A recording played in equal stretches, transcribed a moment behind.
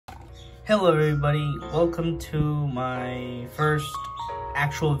Hello everybody, welcome to my first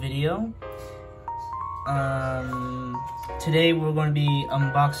actual video. Today we're going to be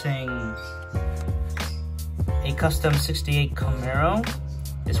unboxing a custom 68 Camaro.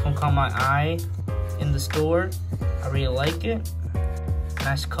 This one caught my eye in the store. I really like it.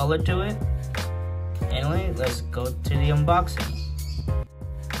 Nice color to it. Anyway, let's go to the unboxing.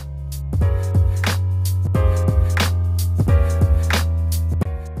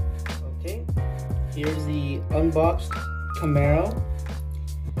 Here's the unboxed Camaro.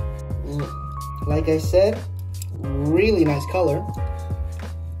 Like I said, really nice color.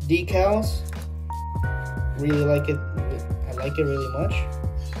 Decals, really like it. I like it really much.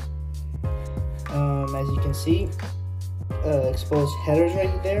 As you can see, exposed headers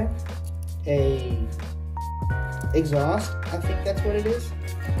right there. A exhaust, I think that's what it is.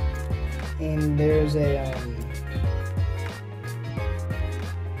 And there's a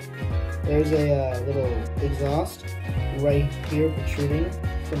little exhaust right here protruding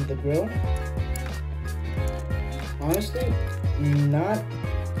from the grill. Honestly, not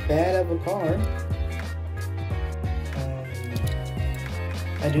bad of a car.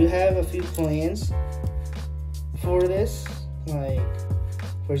 I do have a few plans for this, like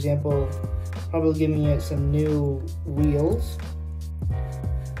for example, probably giving it some new wheels,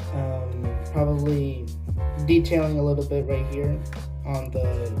 probably detailing a little bit right here on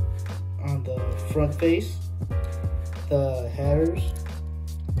the front face, the headers,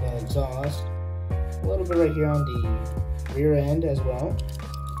 the exhaust, a little bit right here on the rear end as well.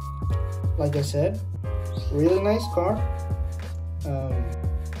 Like I said, really nice car.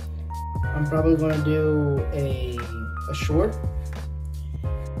 I'm probably going to do a short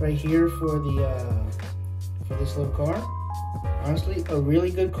right here for this little car. Honestly, a really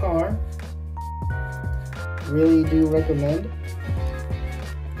good car. Really do recommend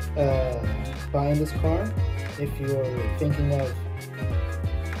buying this car if you're thinking of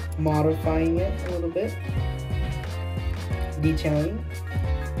modifying it a little bit, detailing,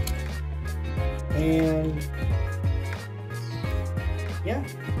 and yeah,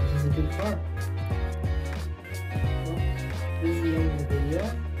 this is a good car. Well, this is the end of the video.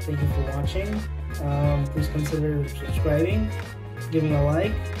 Thank you for watching. Please consider subscribing, giving a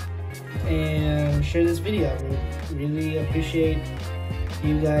like, and share this video. We really appreciate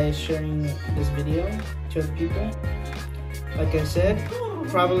you guys sharing this video to other people. Like I said,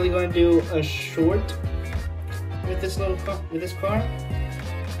 probably going to do a short with this car,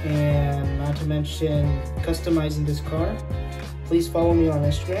 and not to mention customizing this car. Please follow me on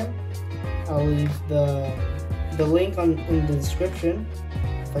Instagram. I'll leave the link in the description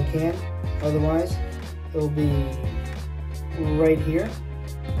if I can. Otherwise, it will be right here.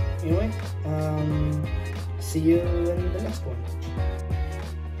 Anyway, see you in the next one.